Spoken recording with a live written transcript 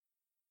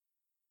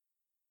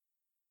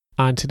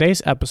On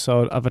today's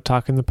episode of A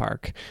Talk in the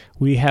Park,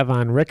 we have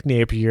on Rick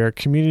Napier,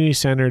 Community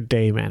Center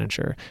Day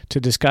Manager, to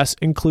discuss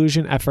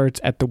inclusion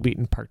efforts at the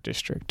Wheaton Park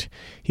District.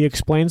 He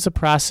explains the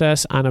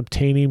process on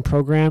obtaining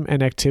program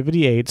and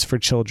activity aids for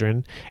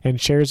children and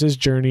shares his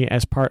journey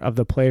as part of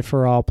the Play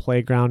for All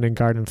Playground and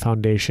Garden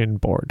Foundation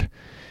board.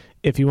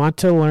 If you want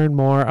to learn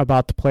more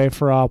about the Play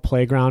for All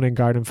Playground and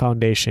Garden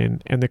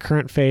Foundation and the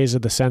current phase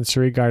of the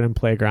Sensory Garden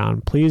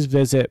Playground, please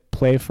visit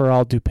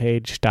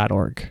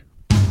playforalldupage.org.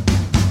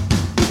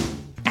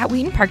 At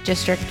Wheaton Park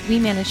District, we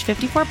manage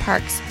 54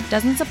 parks,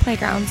 dozens of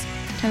playgrounds,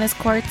 tennis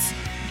courts,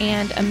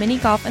 and a mini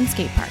golf and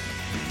skate park.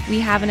 We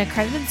have an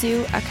accredited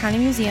zoo, a county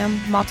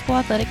museum, multiple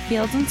athletic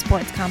fields and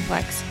sports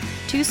complex,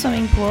 2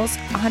 swimming pools,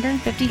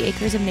 150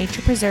 acres of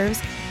nature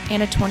preserves,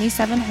 and a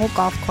 27-hole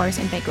golf course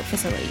and banquet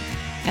facility.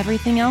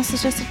 Everything else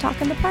is just a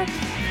talk in the park.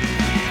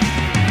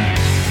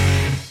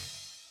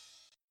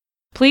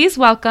 Please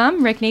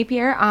welcome Rick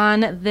Napier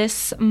on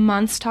this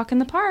month's Talk in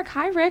the Park.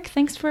 Hi, Rick.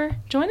 Thanks for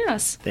joining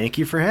us. Thank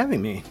you for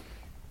having me.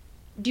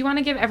 Do you want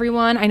to give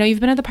everyone, I know you've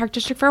been at the Park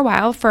District for a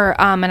while,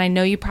 and I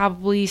know you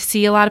probably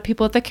see a lot of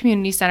people at the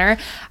community center,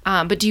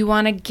 but do you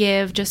want to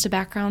give just a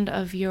background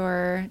of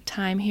your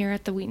time here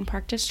at the Wheaton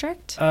Park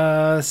District?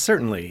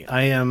 Certainly.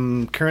 I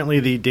am currently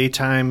the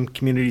daytime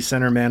community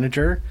center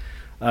manager.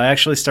 I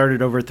actually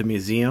started over at the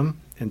museum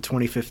in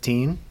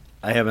 2015.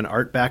 I have an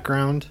art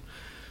background.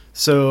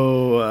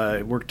 So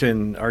I worked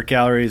in art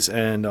galleries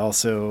and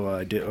also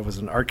I was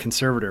an art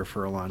conservator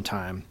for a long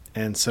time.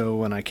 And so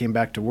when I came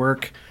back to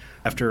work,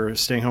 after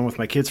staying home with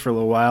my kids for a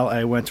little while,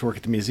 I went to work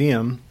at the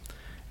museum.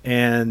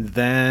 And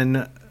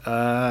then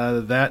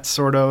that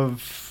sort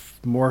of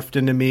morphed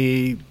into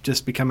me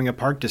just becoming a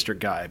Park District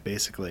guy,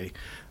 basically.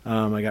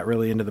 I got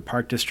really into the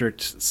Park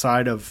District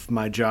side of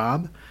my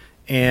job.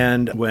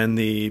 And when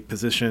the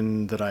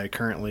position that I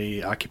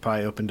currently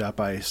occupy opened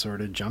up, I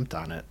sort of jumped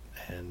on it.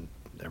 And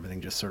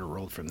everything just sort of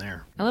rolled from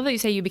there. I love that you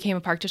say you became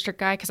a Park District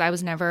guy because I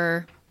was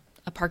never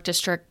a Park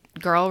District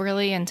girl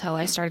really until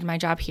I started my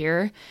job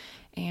here.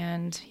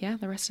 And yeah,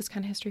 the rest is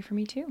kind of history for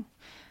me too.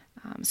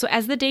 So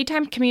as the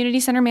daytime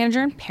community center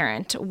manager and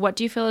parent, what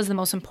do you feel is the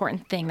most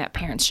important thing that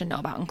parents should know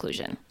about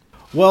inclusion?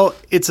 Well,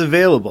 it's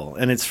available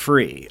and it's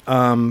free.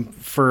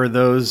 For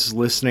those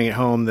listening at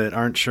home that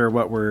aren't sure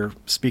what we're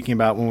speaking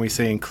about when we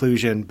say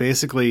inclusion,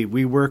 basically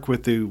we work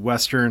with the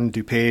Western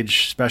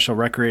DuPage Special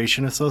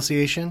Recreation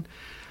Association.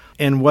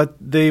 And what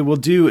they will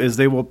do is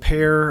they will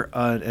pair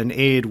an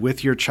aid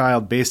with your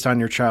child based on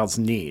your child's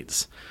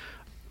needs.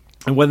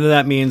 And whether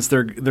that means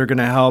they're going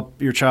to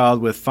help your child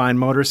with fine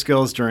motor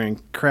skills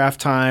during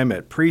craft time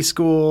at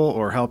preschool,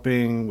 or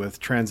helping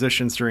with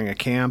transitions during a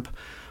camp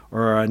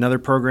or another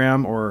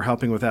program, or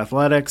helping with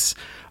athletics.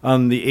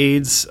 The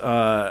aids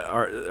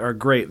are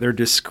great. They're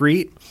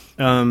discreet.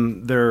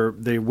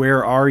 They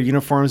wear our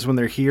uniforms when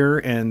they're here,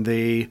 and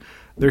they're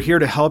here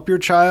to help your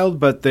child,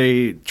 but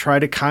they try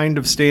to kind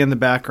of stay in the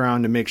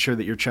background to make sure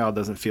that your child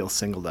doesn't feel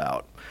singled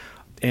out.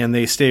 And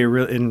they stay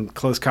in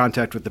close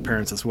contact with the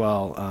parents as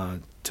well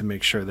to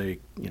make sure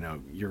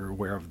you're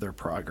aware of their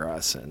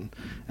progress and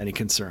any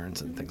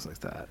concerns and things like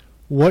that.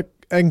 What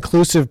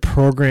inclusive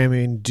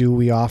programming do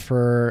we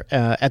offer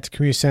at the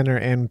community center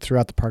and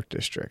throughout the Park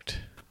District?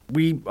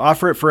 We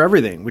offer it for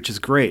everything, which is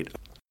great.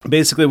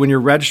 Basically, when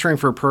you're registering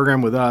for a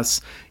program with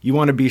us, you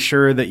want to be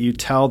sure that you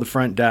tell the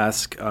front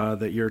desk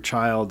that your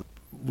child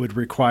would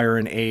require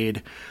an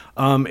aid.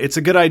 It's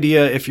a good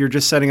idea if you're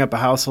just setting up a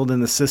household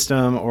in the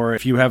system, or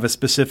if you have a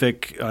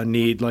specific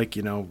need, like,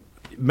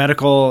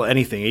 medical,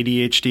 anything,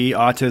 ADHD,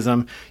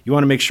 autism, you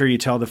want to make sure you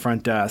tell the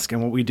front desk.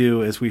 And what we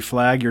do is we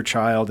flag your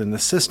child in the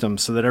system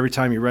so that every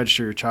time you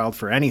register your child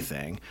for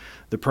anything,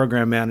 the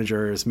program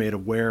manager is made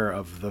aware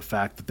of the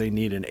fact that they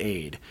need an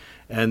aid.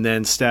 And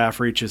then staff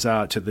reaches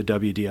out to the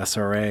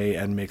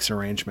WDSRA and makes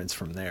arrangements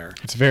from there.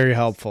 It's very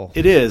helpful.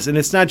 It is, and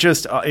it's not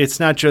just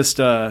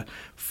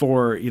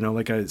for,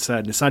 like I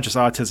said, it's not just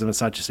autism,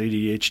 it's not just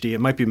ADHD. It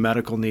might be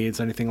medical needs,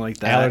 anything like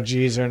that.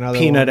 Allergies are another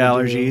Peanut one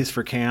allergies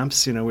for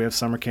camps. We have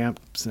summer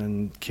camps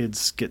and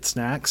kids get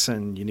snacks,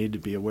 and you need to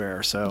be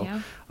aware. So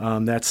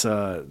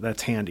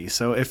that's handy.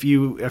 So if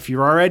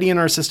you're already in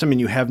our system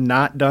and you have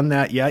not done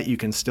that yet, you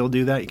can still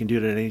do that. You can do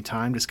it at any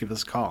time. Just give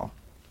us a call.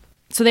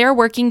 So they are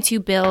working to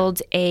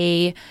build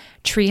a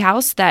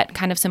treehouse that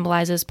kind of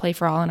symbolizes Play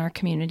for All in our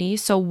community.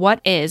 So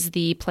what is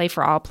the Play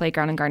for All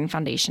Playground and Garden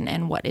Foundation,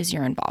 and what is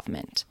your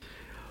involvement?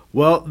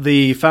 Well,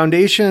 the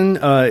foundation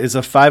is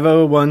a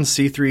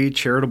 501c3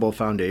 charitable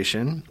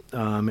foundation.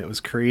 It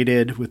was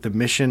created with the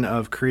mission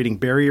of creating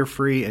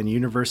barrier-free and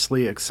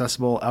universally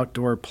accessible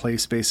outdoor play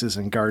spaces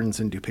and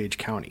gardens in DuPage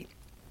County.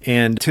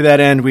 And to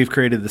that end, we've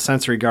created the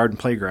Sensory Garden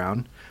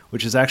Playground,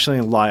 which is actually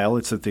in Lisle.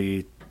 It's at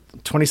the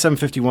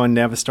 2751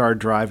 Navistar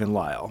Drive in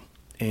Lisle.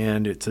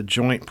 And it's a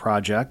joint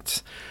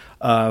project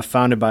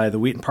founded by the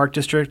Wheaton Park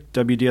District,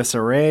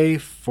 WDSRA,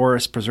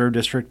 Forest Preserve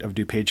District of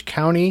DuPage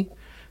County,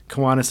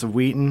 Kiwanis of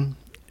Wheaton,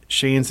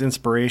 Shane's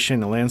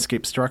Inspiration and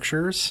Landscape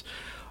Structures.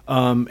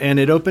 And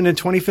it opened in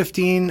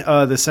 2015.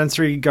 The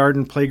Sensory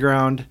Garden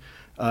Playground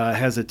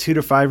has a 2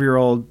 to 5 year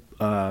old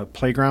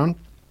playground.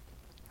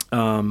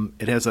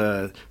 It has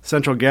a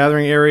central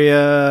gathering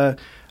area,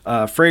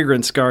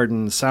 fragrance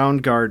garden,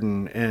 sound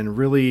garden, and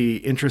really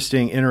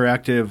interesting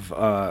interactive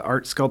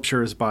art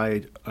sculptures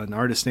by an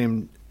artist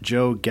named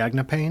Joe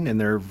Gagnapane, and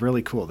they're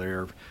really cool.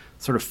 They're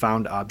sort of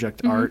found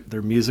object art.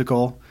 They're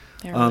musical.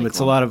 They're really It's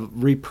cool. a lot of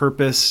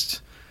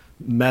repurposed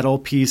metal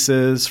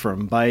pieces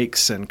from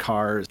bikes and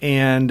cars.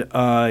 And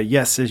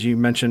yes, as you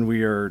mentioned,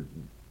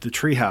 the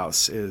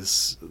Treehouse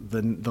is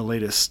the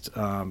latest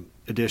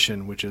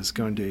edition, which is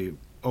going to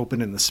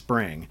open in the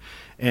spring.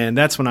 And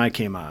that's when I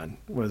came on,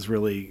 was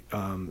really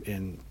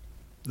in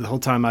the whole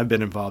time I've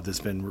been involved has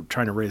been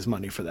trying to raise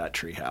money for that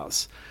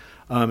treehouse.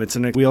 It's a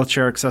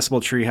wheelchair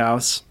accessible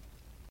treehouse.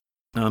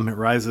 It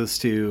rises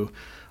to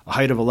a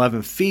height of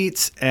 11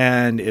 feet,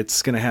 and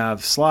it's going to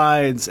have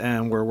slides,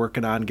 and we're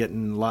working on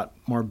getting a lot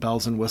more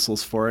bells and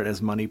whistles for it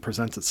as money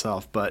presents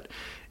itself. But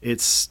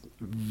it's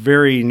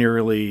very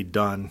nearly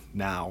done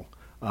now,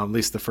 at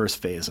least the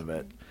first phase of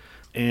it.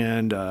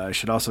 And I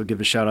should also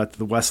give a shout out to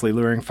the Wesley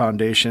Luring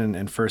Foundation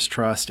and First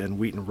Trust and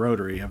Wheaton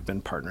Rotary have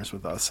been partners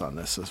with us on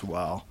this as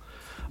well.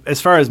 As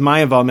far as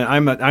my involvement,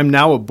 I'm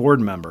now a board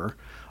member.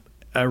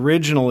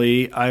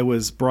 Originally, I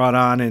was brought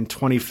on in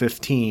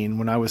 2015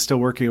 when I was still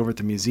working over at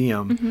the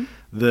museum.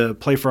 The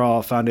Play for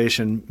All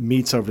Foundation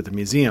meets over at the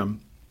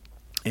museum,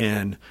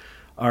 and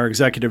our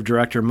executive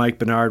director, Mike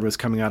Bernard, was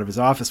coming out of his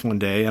office one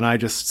day, and I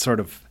just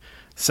sort of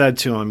said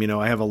to him,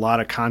 I have a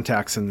lot of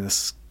contacts in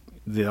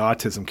the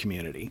autism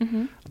community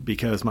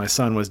because my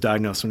son was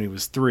diagnosed when he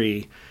was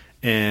 3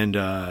 and,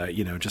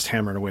 just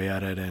hammering away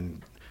at it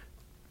and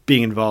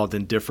being involved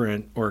in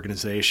different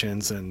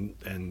organizations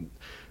and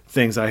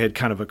things. I had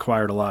kind of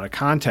acquired a lot of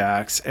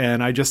contacts,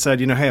 and I just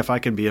said, hey, if I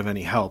can be of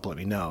any help, let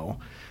me know.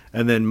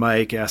 And then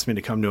Mike asked me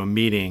to come to a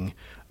meeting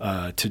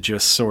to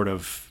just sort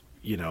of,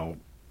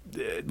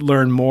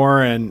 learn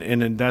more,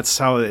 and that's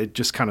how it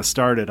just kind of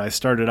started. I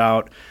started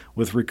out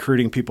with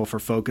recruiting people for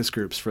focus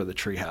groups for the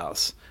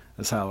Treehouse.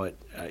 That's how it,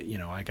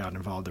 I got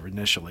involved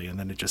initially, and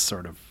then it just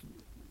sort of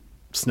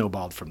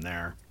snowballed from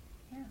there.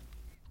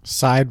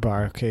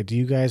 Sidebar. Okay, do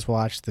you guys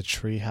watch The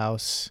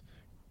Treehouse?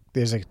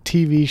 There's a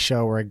TV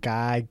show where a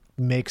guy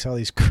makes all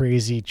these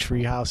crazy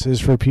tree houses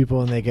for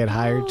people and they get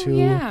hired to.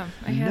 Yeah,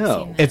 I have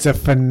seen that. It's a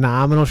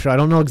phenomenal show. I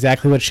don't know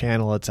exactly what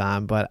channel it's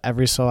on, but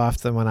every so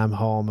often when I'm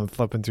home and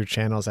flipping through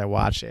channels, I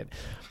watch it.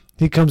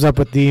 He comes up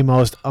with the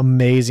most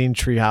amazing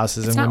tree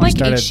houses. It's and not when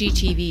like he started,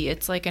 HGTV.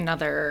 It's like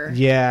another...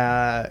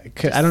 Yeah.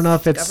 I don't know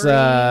if it's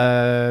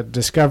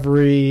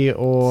Discovery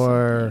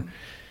or...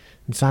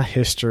 It's not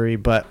History,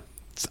 but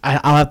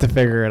I'll have to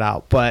figure it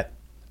out. But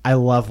I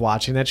love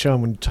watching that show.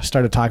 And when we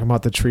started talking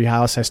about the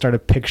treehouse, I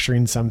started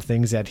picturing some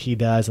things that he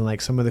does and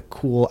like some of the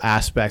cool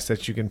aspects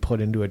that you can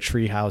put into a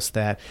treehouse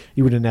that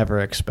you would have never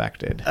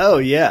expected. Oh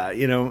yeah,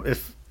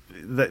 if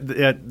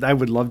I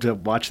would love to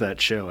watch that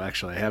show.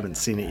 Actually, I haven't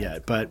seen it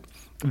yet, but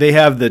they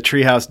have the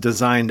treehouse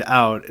designed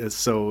out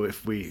so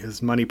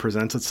as money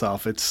presents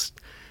itself,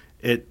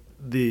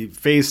 the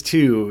phase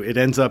 2, it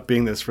ends up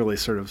being this really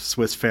sort of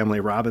Swiss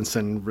Family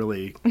Robinson,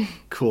 really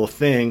cool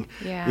thing.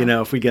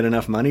 Yeah. If we get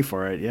enough money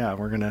for it, yeah,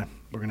 we're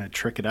gonna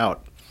trick it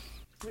out.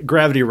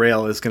 Gravity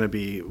rail is going to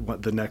be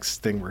the next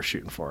thing we're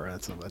shooting for.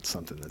 That's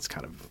something that's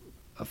kind of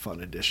a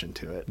fun addition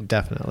to it.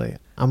 Definitely.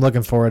 I'm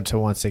looking forward to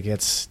once it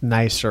gets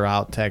nicer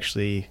out to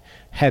actually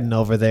heading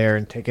over there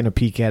and taking a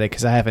peek at it,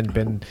 because I haven't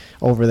been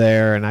over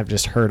there and I've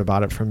just heard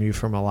about it from you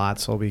from a lot.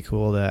 So it'll be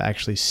cool to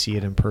actually see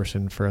it in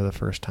person for the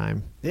first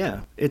time.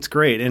 Yeah, it's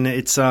great. And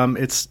it's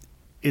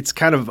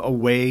kind of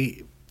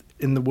away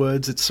in the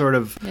woods. It's sort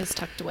of... It's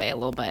tucked away a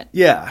little bit.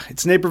 Yeah,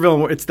 it's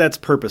Naperville. That's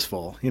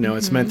purposeful.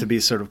 It's meant to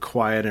be sort of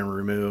quiet and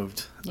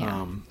removed.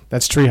 Yeah.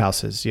 That's tree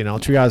houses.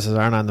 Tree houses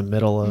aren't on the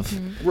middle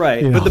of...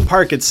 Right, but the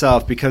park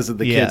itself, because of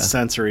the kids'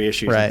 sensory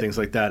issues Right. and things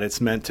like that, it's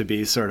meant to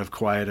be sort of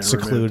quiet and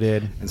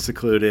Secluded. removed and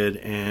secluded.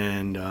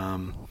 And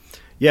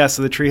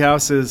so the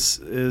treehouse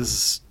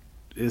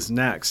is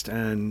next,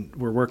 and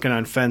we're working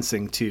on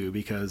fencing too,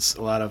 because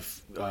a lot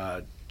of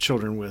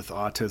children with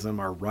autism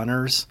are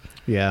runners.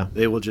 Yeah.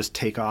 They will just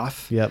take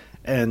off. Yep.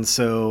 And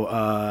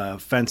so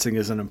fencing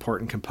is an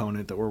important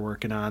component that we're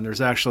working on. There's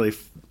actually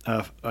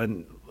a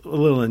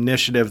little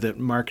initiative that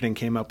marketing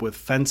came up with,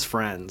 Fence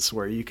Friends,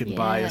 where you can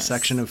buy a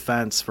section of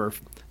fence for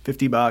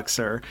 $50,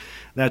 or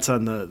that's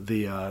on the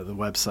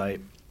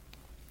website.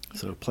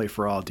 So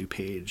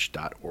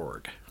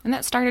playforalldupage.org. And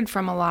that started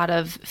from a lot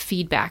of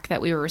feedback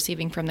that we were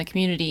receiving from the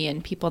community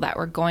and people that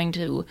were going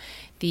to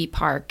the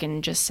park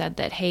and just said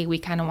that, hey, we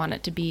kind of want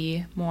it to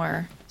be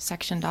more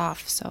sectioned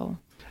off. So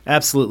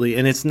Absolutely.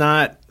 And it's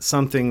not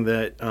something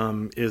that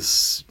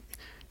is...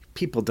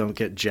 People don't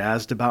get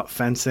jazzed about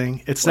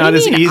fencing. It's What not do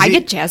you as mean? easy. I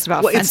get jazzed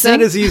about It's fencing.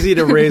 not as easy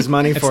to raise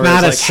money for.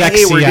 not It's a like, hey,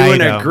 sexy we're doing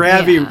item.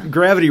 a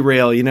gravity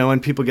rail,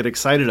 and people get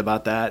excited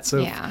about that. So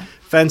Yeah.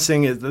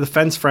 fencing, the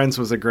Fence Friends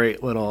was a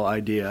great little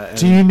idea. And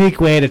It's a unique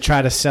way to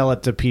try to sell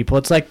it to people.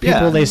 It's like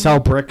people, Yeah. they sell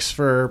bricks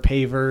for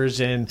pavers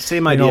and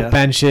Same idea.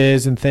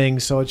 benches and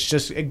things. So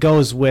it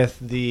goes with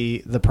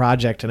the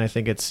project. And I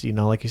think it's,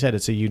 like you said,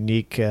 it's a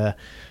unique,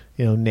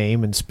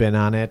 name and spin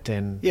on it.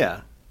 And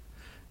yeah,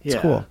 it's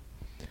cool.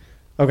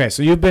 Okay,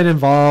 so you've been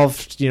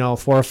involved, 4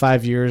 or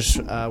 5 years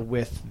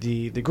with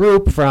the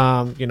group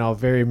from,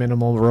 very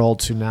minimal role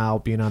to now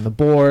being on the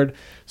board.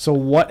 So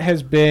what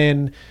has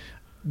been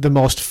the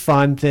most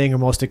fun thing or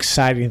most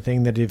exciting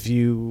thing that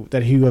you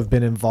have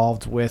been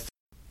involved with?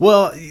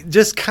 Well,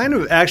 just kind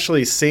of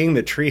actually seeing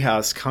the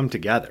treehouse come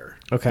together,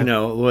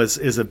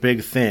 is a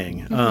big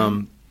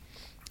thing.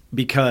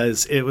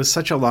 Because it was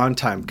such a long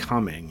time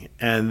coming.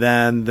 And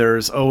then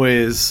there's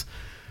always,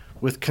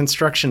 with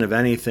construction of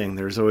anything,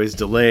 there's always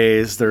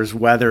delays. There's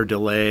weather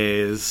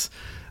delays.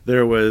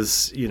 There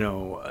was,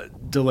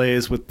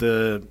 delays with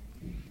the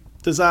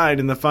design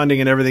and the funding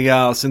and everything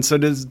else. And so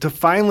to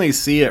finally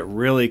see it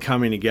really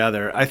coming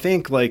together, I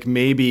think like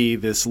maybe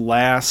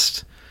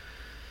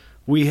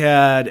we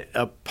had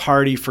a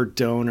party for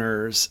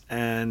donors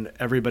and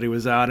everybody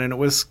was out, and it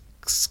was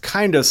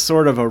kind of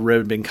sort of a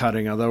ribbon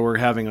cutting, although we're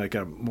having like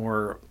a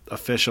more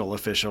official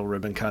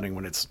ribbon cutting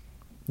when it's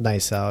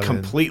nice out,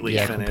 completely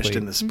finished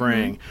in the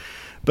spring.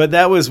 But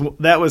that was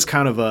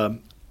kind of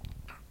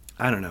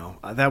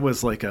that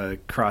was like a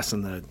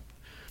crossing the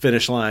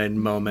finish line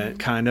moment,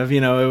 kind of.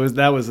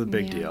 That was a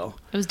big deal.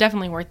 It was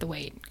definitely worth the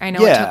wait. I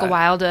know it took a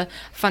while to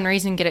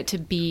fundraise and get it to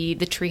be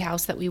the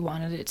treehouse that we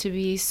wanted it to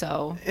be.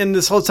 So, and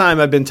this whole time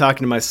I've been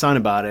talking to my son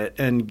about it,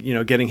 and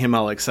getting him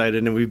all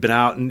excited, and we've been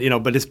out, and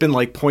but it's been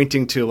like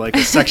pointing to like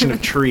a section of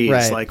trees,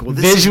 right. like, well,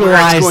 this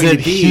visualize is where it's going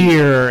to be.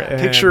 Here.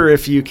 Picture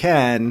if you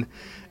can.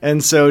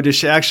 And so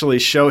to actually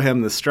show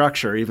him the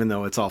structure, even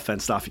though it's all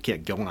fenced off, you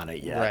can't go on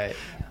it yet. Right.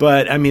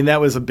 But I mean,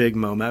 that was a big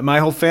moment. My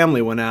whole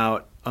family went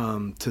out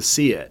to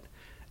see it.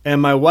 And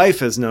my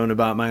wife has known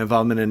about my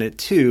involvement in it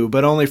too,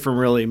 but only from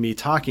really me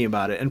talking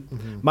about it.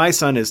 And my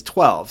son is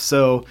 12,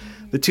 so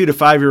the 2 to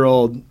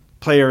 5-year-old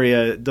play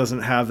area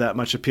doesn't have that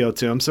much appeal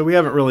to him. So we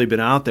haven't really been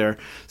out there.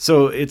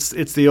 So it's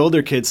the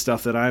older kids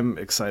stuff that I'm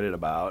excited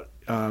about.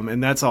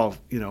 And that's all,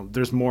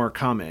 there's more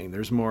coming.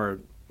 There's more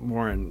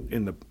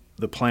in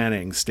the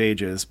planning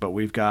stages, but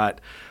we've got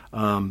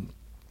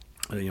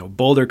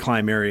boulder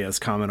climb areas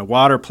coming, a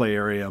water play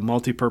area, a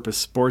multi-purpose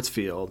sports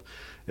field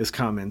is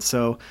coming.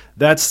 So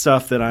that's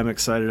stuff that I'm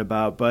excited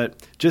about. But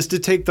just to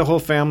take the whole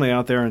family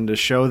out there and to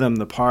show them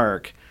the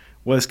park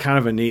was kind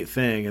of a neat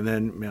thing. And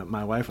then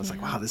my wife was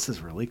like, "Wow, this is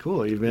really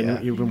cool. You've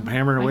been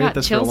hammering away at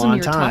this for a long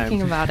time."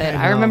 Talking about it,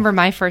 I remember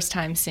my first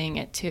time seeing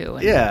it too.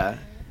 And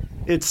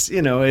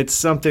it's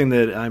something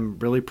that I'm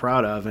really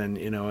proud of, and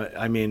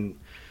I mean,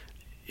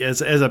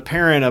 as a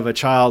parent of a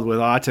child with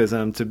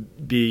autism, to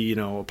be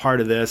a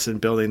part of this and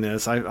building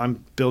this,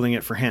 I'm building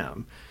it for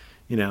him.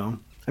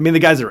 I mean, the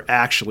guys that are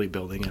actually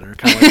building it are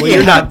kind of like, well,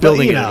 you're not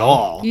building it at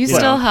all. You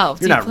still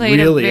helped. You're not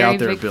really out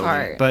there building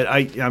part. it. But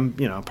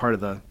I'm part of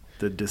the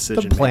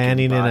decision, the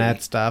planning and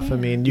that stuff. I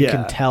mean, you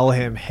can tell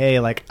him, hey,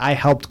 like, I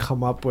helped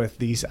come up with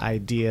these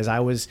ideas. I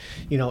was,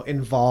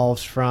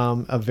 involved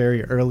from a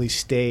very early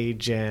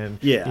stage, and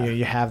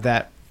you have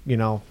that,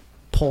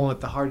 pulling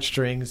at the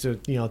heartstrings to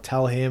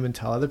tell him and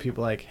tell other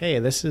people, like, hey,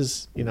 this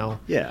is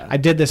I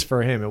did this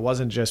for him. It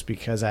wasn't just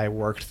because I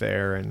worked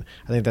there. And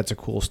I think that's a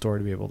cool story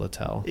to be able to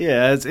tell.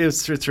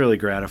 It's really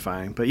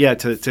gratifying. But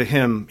to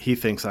him, he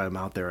thinks I'm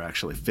out there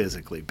actually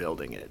physically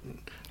building it. And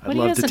I'd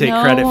love to take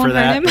credit for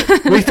that.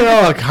 We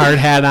throw a hard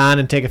hat on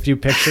and take a few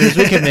pictures.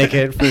 We can make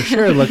it for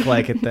sure look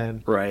like it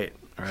then. Right.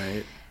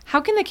 How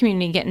can the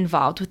community get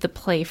involved with the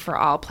Play for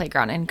All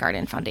Playground and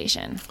Garden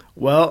Foundation?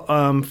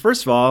 Well,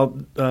 first of all,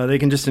 they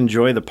can just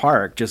enjoy the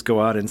park. Just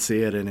go out and see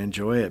it and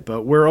enjoy it.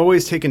 But we're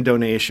always taking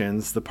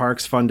donations. The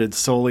park's funded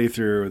solely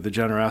through the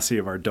generosity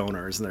of our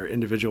donors, and their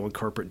individual and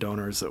corporate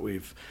donors that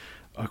we've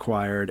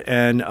acquired.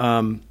 And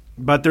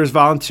but there's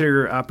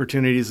volunteer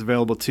opportunities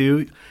available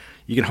too.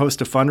 You can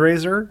host a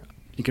fundraiser.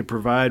 You can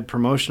provide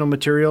promotional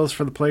materials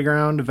for the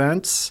playground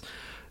events.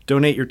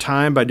 Donate your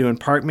time by doing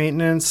park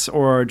maintenance,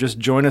 or just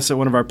join us at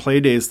one of our play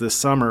days this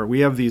summer.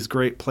 We have these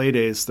great play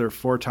days. They're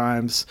 4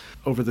 times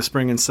over the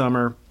spring and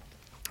summer.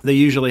 They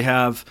usually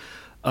have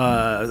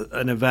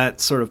an event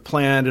sort of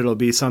planned. It'll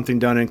be something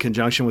done in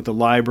conjunction with the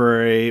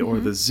library or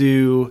the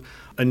zoo.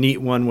 A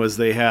neat one was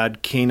they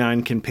had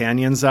canine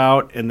companions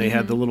out, and they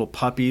had the little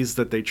puppies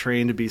that they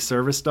trained to be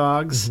service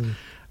dogs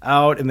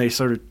out, and they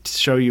sort of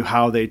show you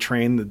how they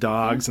train the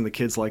dogs and the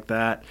kids like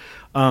that.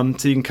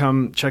 So you can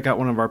come check out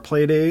one of our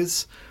play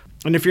days.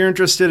 And if you're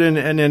interested in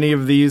any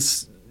of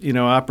these,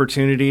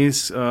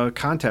 opportunities,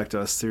 contact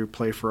us through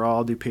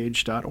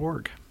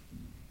playforalldupage.org.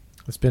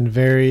 It's been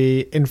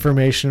very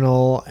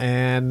informational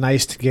and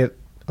nice to get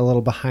a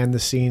little behind the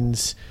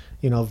scenes,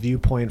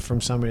 viewpoint from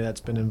somebody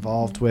that's been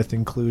involved with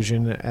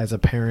inclusion as a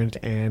parent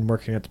and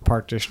working at the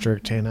Park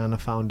District and on a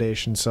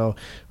foundation. So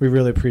we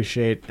really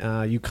appreciate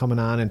you coming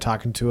on and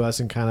talking to us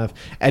and kind of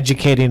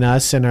educating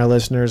us and our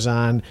listeners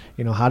on,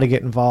 how to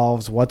get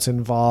involved, what's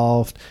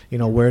involved,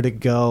 where to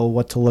go,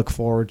 what to look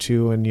forward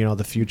to, and,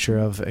 the future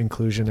of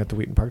inclusion at the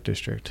Wheaton Park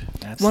District.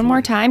 Absolutely. One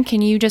more time,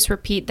 can you just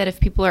repeat that if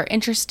people are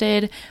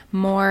interested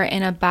more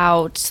in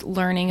about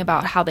learning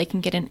about how they can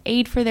get an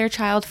aid for their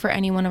child for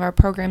any one of our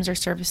programs or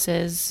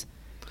services?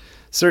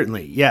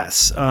 Certainly,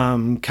 yes.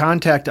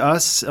 Contact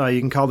us. You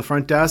can call the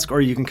front desk,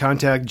 or you can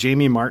contact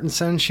Jamie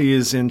Martinson. She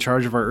is in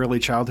charge of our early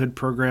childhood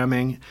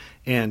programming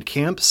and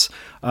camps.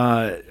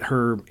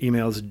 Her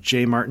email is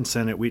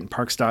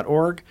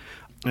jmartinson@wheatonparks.org,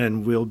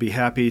 and we'll be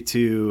happy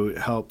to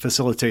help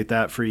facilitate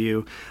that for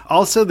you.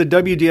 Also, the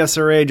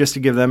WDSRA, just to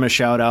give them a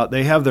shout out,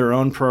 they have their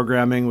own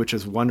programming, which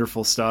is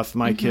wonderful stuff.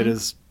 My kid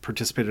has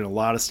participated in a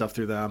lot of stuff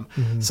through them.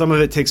 Some of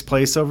it takes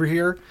place over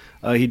here.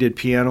 He did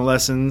piano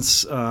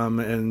lessons,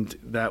 and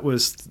that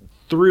was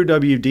through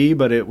WD,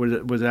 but it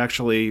was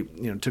actually,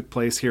 took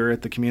place here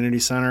at the community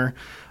center.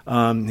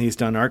 He's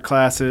done art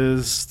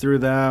classes through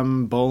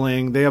them,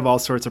 bowling. They have all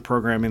sorts of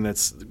programming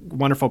that's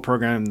wonderful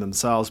programming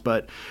themselves,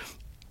 but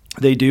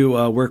they do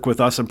work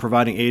with us on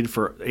providing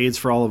aids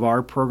for all of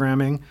our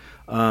programming,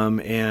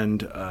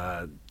 and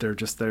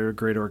they're a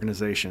great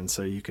organization.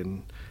 So you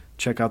can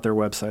check out their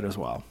website as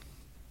well.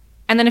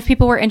 And then if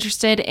people were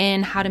interested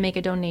in how to make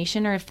a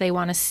donation, or if they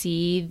want to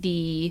see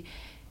the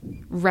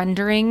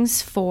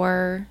renderings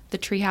for the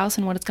treehouse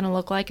and what it's going to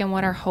look like and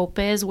what our hope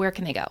is, where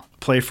can they go?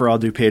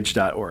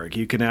 playforalldupage.org.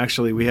 You can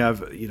actually,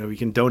 you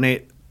can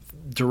donate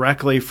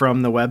directly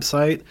from the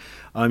website.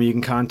 You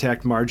can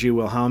contact Margie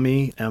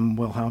Wilhelmy,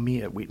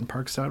 mwilhelmy at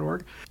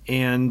wheatonparks.org.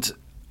 And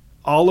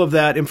all of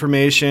that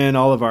information,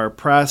 all of our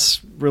press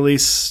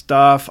release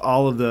stuff,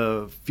 all of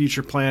the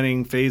future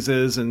planning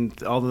phases,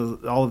 and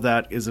all of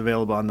that is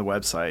available on the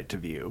website to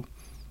view.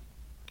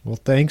 Well,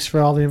 thanks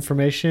for all the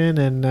information,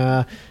 and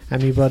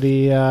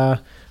anybody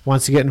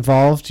wants to get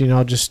involved,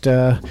 just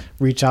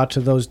reach out to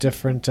those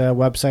different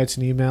websites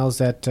and emails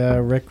that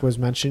Rick was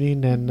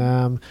mentioning,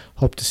 and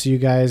hope to see you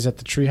guys at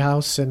the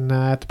Treehouse and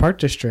at the Park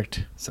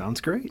District. Sounds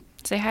great.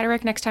 Say hi to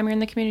Rick next time you're in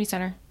the community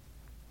center.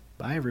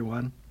 Bye,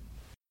 everyone.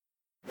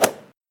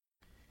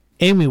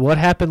 Amy, what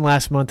happened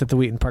last month at the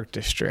Wheaton Park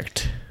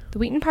District? The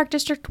Wheaton Park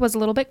District was a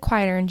little bit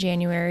quieter in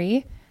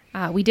January.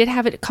 We did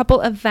have a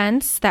couple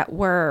events that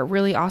were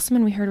really awesome,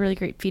 and we heard really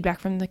great feedback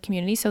from the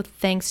community, so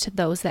thanks to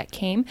those that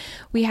came.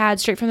 We had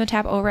Straight from the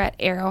Tap over at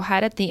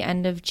Arrowhead at the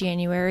end of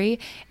January.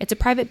 It's a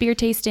private beer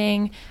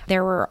tasting.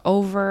 There were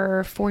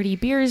over 40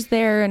 beers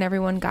there, and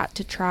everyone got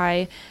to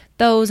try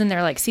those, and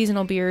they're like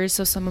seasonal beers,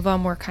 so some of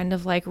them were kind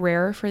of like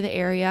rare for the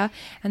area.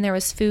 And there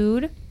was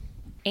food,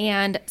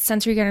 and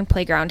Sensory Garden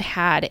Playground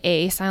had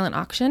a silent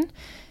auction.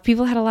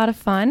 People had a lot of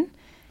fun.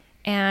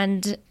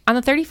 And on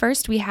the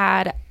 31st, we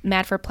had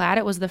Mad for Plaid.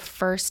 It was the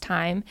first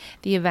time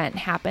the event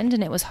happened,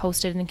 and it was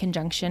hosted in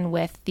conjunction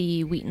with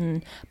the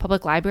Wheaton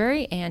Public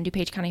Library and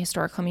DuPage County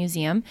Historical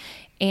Museum.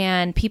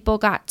 And people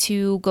got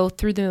to go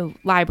through the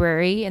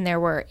library, and there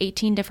were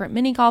 18 different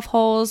mini golf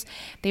holes.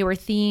 They were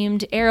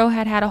themed.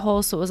 Arrowhead had a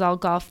hole, so it was all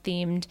golf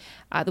themed.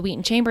 The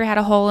Wheaton Chamber had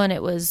a hole, and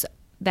it was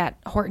that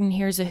Horton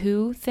Hears a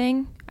Who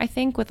thing, I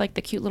think, with like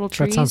the cute little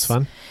trees. That sounds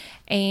fun.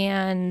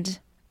 And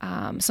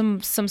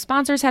some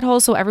sponsors had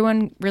holes, so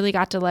everyone really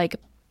got to like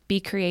be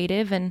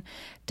creative and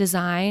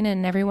design,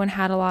 and everyone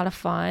had a lot of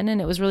fun,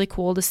 and it was really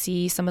cool to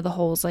see some of the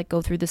holes like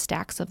go through the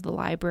stacks of the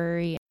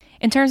library.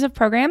 In terms of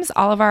programs,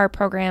 all of our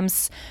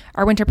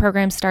winter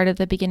programs start at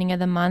the beginning of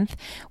the month.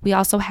 We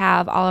also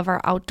have all of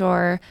our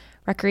outdoor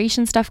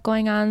recreation stuff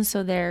going on.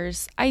 So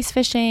there's ice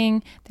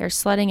fishing, there's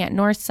sledding at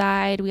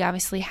Northside. We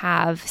obviously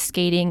have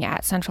skating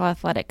at Central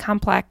Athletic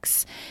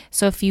Complex.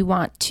 So if you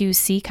want to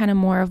see kind of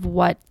more of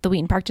what the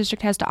Wheaton Park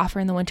District has to offer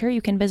in the winter,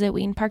 you can visit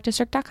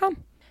wheatonparkdistrict.com.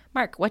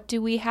 Mark, what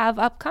do we have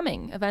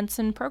upcoming events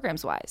and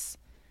programs wise?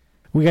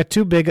 We got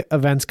two big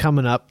events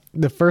coming up.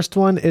 The first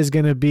one is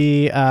going to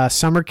be a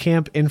summer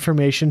camp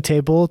information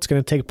table. It's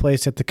going to take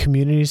place at the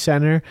community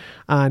center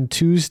on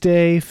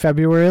Tuesday,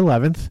 February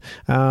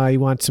 11th. You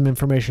want some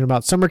information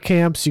about summer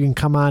camps, you can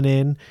come on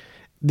in.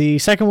 The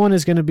second one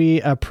is going to be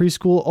a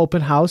preschool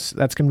open house.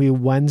 That's going to be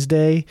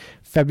Wednesday,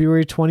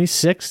 February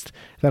 26th.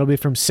 That'll be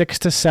from 6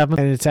 to 7,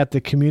 and it's at the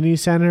community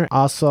center,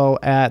 also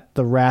at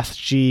the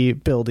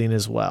Rathg building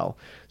as well.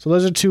 So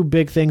those are two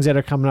big things that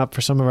are coming up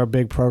for some of our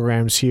big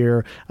programs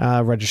here,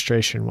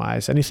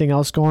 registration-wise. Anything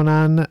else going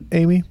on,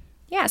 Amy?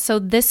 Yeah, so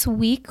this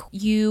week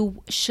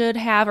you should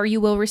have, or you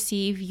will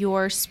receive,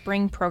 your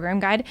spring program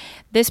guide.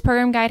 This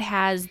program guide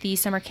has the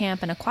summer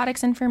camp and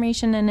aquatics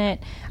information in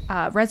it.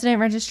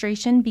 Resident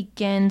registration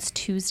begins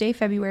Tuesday,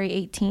 February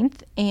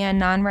 18th, and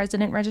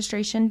non-resident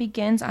registration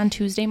begins on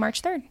Tuesday,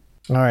 March 3rd.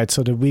 All right,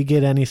 so did we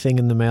get anything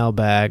in the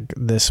mailbag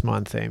this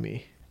month,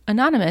 Amy?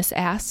 Anonymous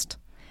asked,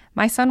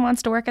 "My son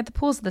wants to work at the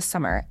pools this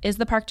summer. Is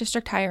the Park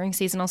District hiring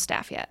seasonal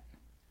staff yet?"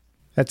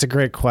 That's a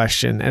great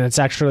question, and it's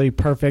actually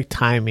perfect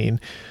timing.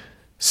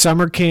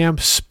 Summer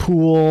camps,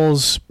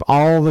 pools,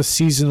 all the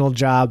seasonal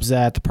jobs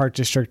that the Park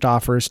District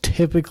offers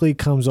typically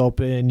comes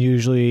open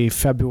usually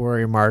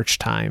February, March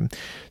time.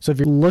 So if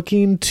you're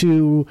looking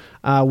to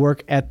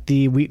work at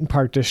the Wheaton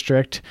Park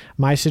District,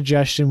 my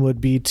suggestion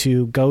would be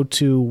to go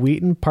to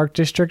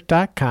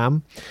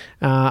wheatonparkdistrict.com.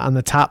 On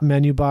the top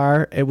menu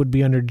bar, it would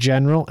be under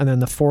General, and then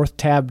the fourth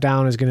tab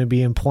down is going to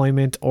be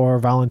Employment or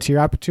Volunteer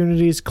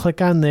Opportunities.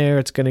 Click on there.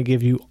 It's going to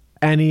give you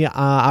any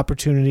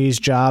opportunities,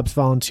 jobs,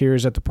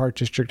 volunteers that the Park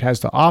District has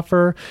to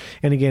offer.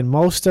 And again,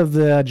 most of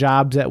the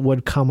jobs that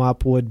would come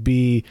up would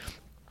be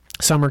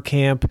summer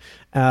camp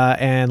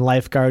and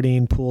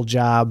lifeguarding, pool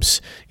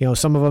jobs.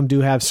 Some of them do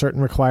have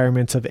certain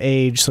requirements of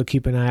age, so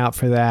keep an eye out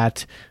for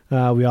that.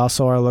 We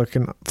also are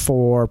looking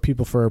for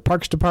people for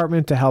Parks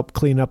Department to help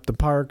clean up the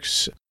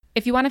parks.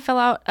 If you want to fill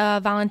out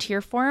a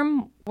volunteer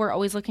form, we're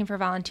always looking for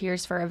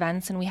volunteers for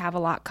events, and we have a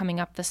lot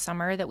coming up this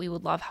summer that we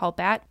would love help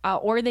at.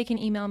 Or they can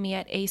email me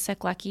at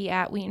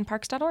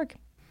asiclecky@wheatonparks.org.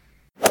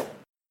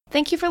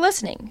 Thank you for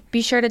listening.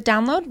 Be sure to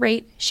download,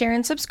 rate, share,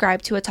 and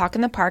subscribe to A Talk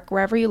in the Park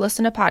wherever you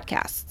listen to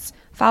podcasts.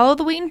 Follow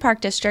the Wheaton Park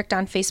District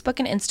on Facebook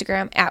and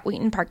Instagram at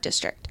Wheaton Park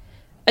District.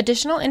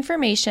 Additional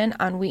information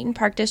on Wheaton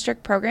Park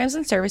District programs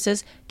and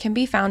services can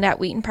be found at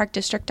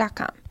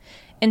wheatonparkdistrict.com.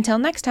 Until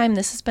next time,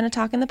 this has been A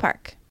Talk in the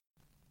Park.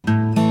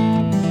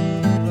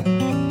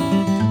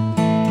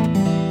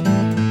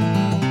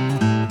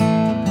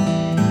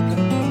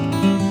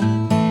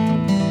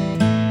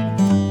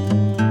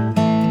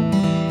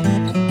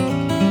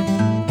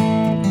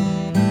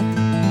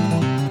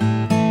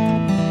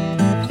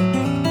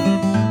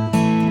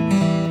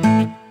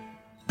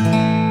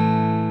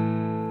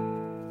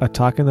 A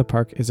Talk in the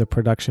Park is a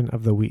production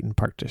of the Wheaton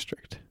Park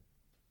District.